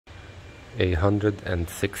A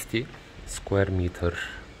 160 square meter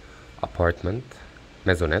apartment,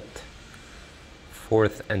 Maisonette,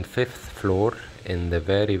 4th and 5th floor in the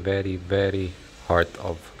very heart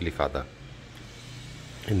of Glyfada,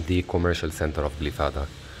 in the commercial center of Glyfada,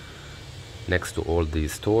 next to all the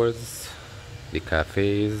stores, the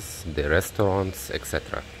cafes, the restaurants,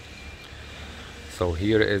 etc. So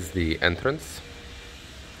here is the entrance.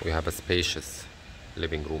 We have a spacious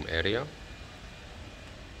living room area.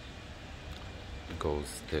 It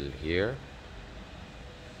goes till here.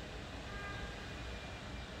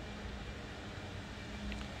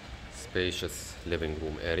 Spacious living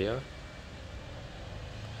room area.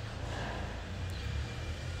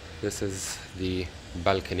 This is the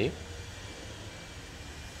balcony.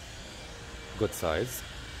 Good size,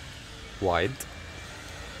 wide.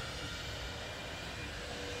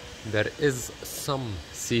 There is some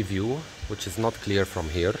sea view which is not clear from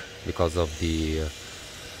here because of the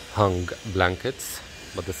hung blankets,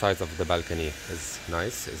 but the size of the balcony is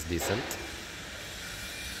nice, is decent.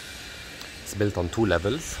 It's built on 2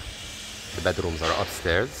 levels. The bedrooms are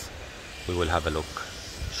upstairs. We will have a look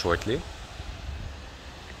shortly.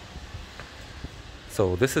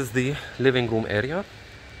 So this is the living room area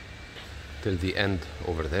till the end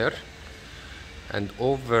over there, and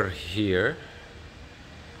over here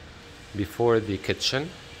before the kitchen,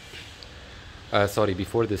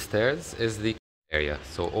 before the stairs is the area.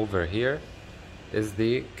 So over here is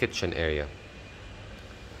the kitchen area.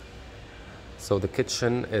 So the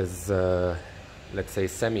kitchen is let's say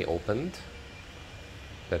semi-opened.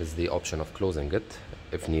 There is the option of closing it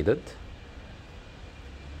if needed.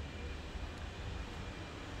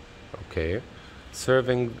 Okay,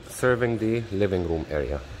 serving the living room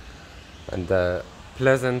area, and a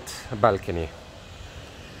pleasant balcony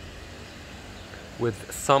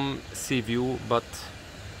with some sea view, but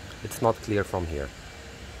it's not clear from here.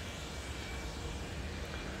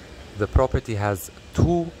 The property has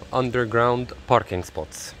 2 underground parking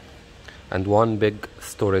spots and 1 big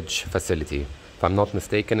storage facility. If I'm not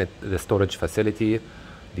mistaken, the storage facility,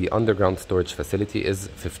 the underground storage facility, is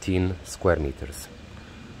 15 square meters.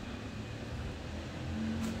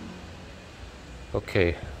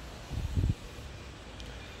 Okay,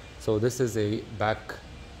 so this is a back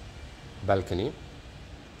balcony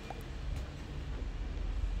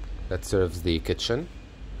that serves the kitchen.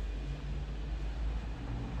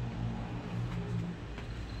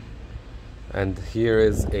 And here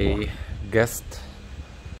is a guest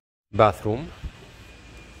bathroom.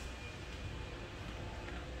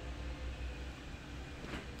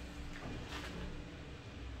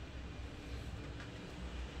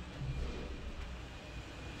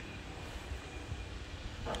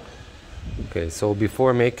 Okay, so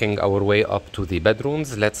before making our way up to the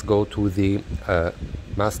bedrooms, let's go to the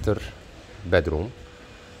master bedroom.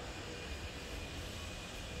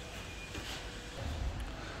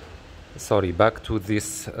 Sorry, back to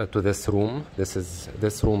this room.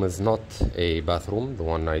 This room is not a bathroom. The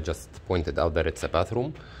one I just pointed out that it's a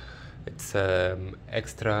bathroom. It's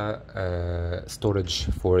extra storage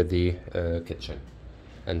for the kitchen,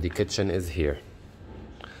 and the kitchen is here.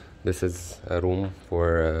 This is a room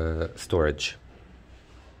for storage.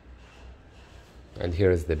 And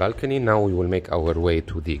here is the balcony. Now we will make our way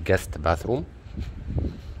to the guest bathroom,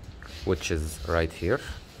 which is right here.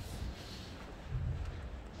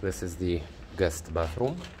 This is the guest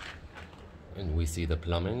bathroom, and we see the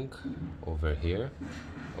plumbing over here.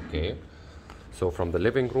 Okay, so from the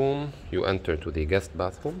living room you enter to the guest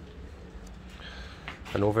bathroom,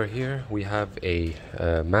 and over here we have a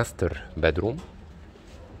master bedroom.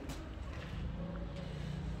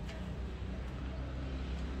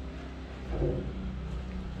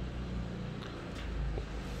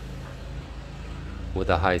 With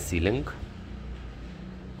a high ceiling.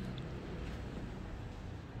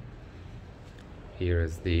 Here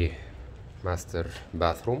is the master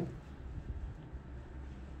bathroom.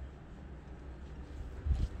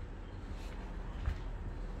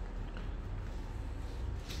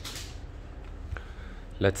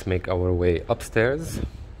 Let's make our way upstairs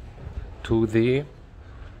to the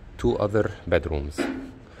 2 other bedrooms.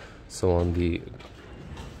 So on the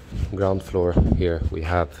ground floor here we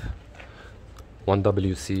have 1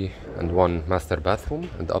 WC and 1 master bathroom,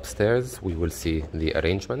 and upstairs we will see the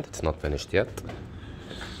arrangement. It's not finished yet.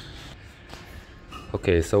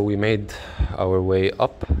 Okay, so we made our way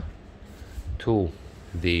up to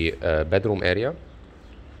the bedroom area.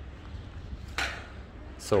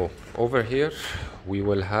 So over here we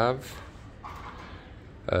will have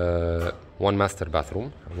 1 master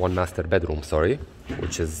bedroom, sorry,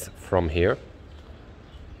 which is from here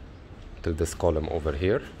to this column over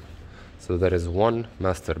here. So there is one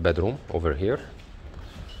master bedroom over here,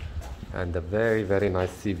 and a very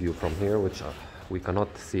nice sea view from here, which we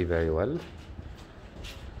cannot see very well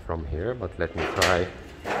from here, but let me try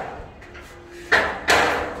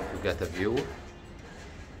to get a view.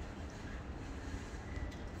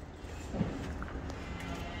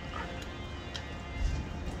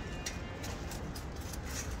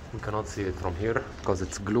 We cannot see it from here because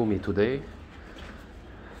it's gloomy today.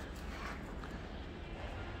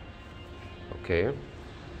 Okay,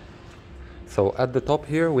 so at the top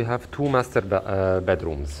here we have two master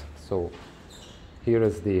bedrooms. So here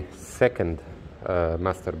is the second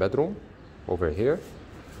master bedroom over here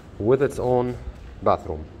with its own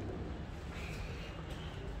bathroom.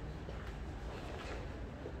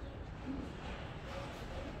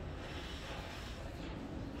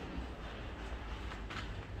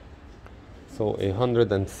 So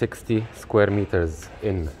 160 square meters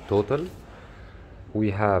in total.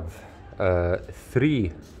 We have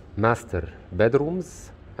 3 master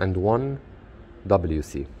bedrooms and 1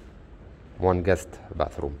 WC, 1 guest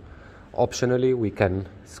bathroom. Optionally, we can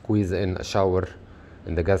squeeze in a shower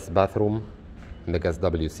in the guest bathroom, in the guest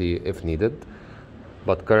WC if needed.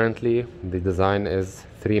 But currently, the design is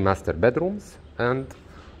 3 master bedrooms and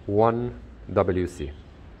 1 WC.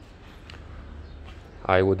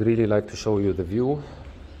 I would really like to show you the view,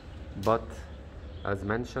 but as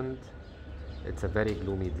mentioned, it's a very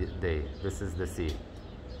gloomy day. This is the sea,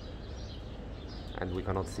 and we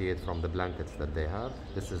cannot see it from the blankets that they have.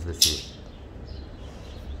 This is the sea.